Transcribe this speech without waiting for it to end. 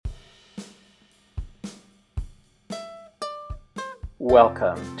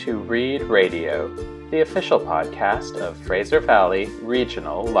Welcome to Read Radio, the official podcast of Fraser Valley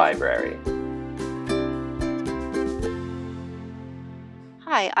Regional Library.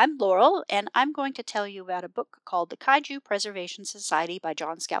 Hi, I'm Laurel, and I'm going to tell you about a book called The Kaiju Preservation Society by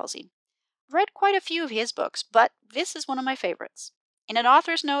John Scalzi. I've read quite a few of his books, but this is one of my favorites. In an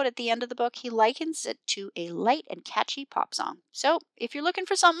author's note at the end of the book, he likens it to a light and catchy pop song. So, if you're looking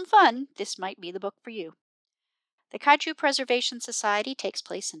for something fun, this might be the book for you. The Kaiju Preservation Society takes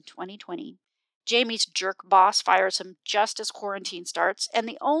place in 2020. Jamie's jerk boss fires him just as quarantine starts, and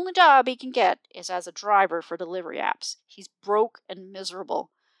the only job he can get is as a driver for delivery apps. He's broke and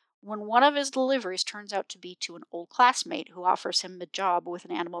miserable. When one of his deliveries turns out to be to an old classmate who offers him a job with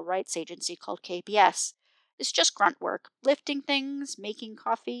an animal rights agency called KPS, it's just grunt work, lifting things, making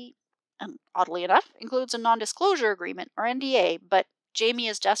coffee, and oddly enough, includes a non-disclosure agreement, or NDA, but Jamie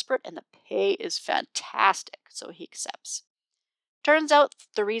is desperate and the pay is fantastic, so he accepts. Turns out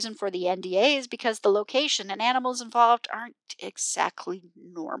the reason for the NDA is because the location and animals involved aren't exactly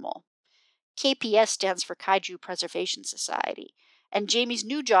normal. KPS stands for Kaiju Preservation Society, and Jamie's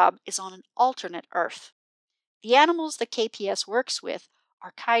new job is on an alternate Earth. The animals the KPS works with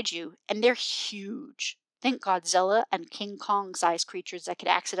are kaiju, and they're huge. Think Godzilla and King Kong-sized creatures that could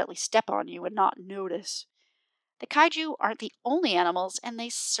accidentally step on you and not notice. The kaiju aren't the only animals, and they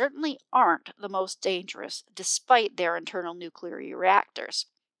certainly aren't the most dangerous, despite their internal nuclear reactors.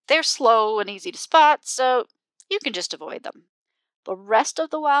 They're slow and easy to spot, so you can just avoid them. The rest of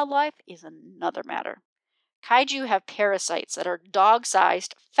the wildlife is another matter. Kaiju have parasites that are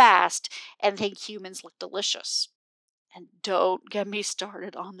dog-sized, fast, and think humans look delicious. And don't get me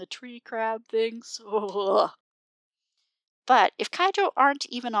started on the tree crab things. Ugh. But if kaiju aren't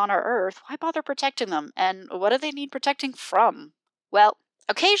even on our Earth, why bother protecting them? And what do they need protecting from? Well,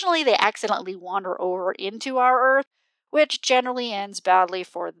 occasionally they accidentally wander over into our Earth, which generally ends badly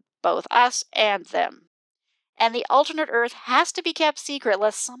for both us and them. And the alternate Earth has to be kept secret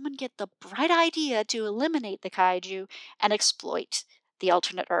lest someone get the bright idea to eliminate the kaiju and exploit the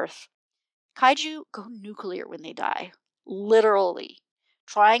alternate Earth. Kaiju go nuclear when they die. Literally.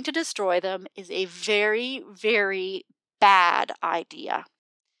 Trying to destroy them is a very, very bad idea.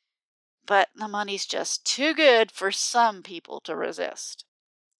 But the money's just too good for some people to resist.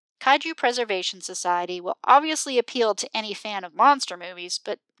 Kaiju Preservation Society will obviously appeal to any fan of monster movies,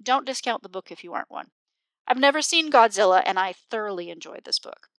 but don't discount the book if you aren't one. I've never seen Godzilla, and I thoroughly enjoyed this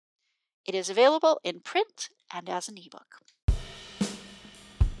book. It is available in print and as an ebook.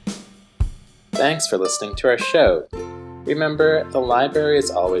 Thanks for listening to our show. Remember, the library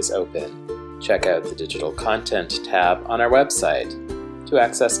is always open. Check out the Digital Content tab on our website to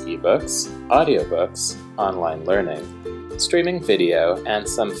access ebooks, audiobooks, online learning, streaming video, and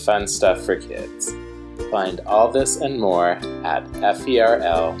some fun stuff for kids. Find all this and more at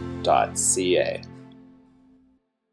ferl.ca.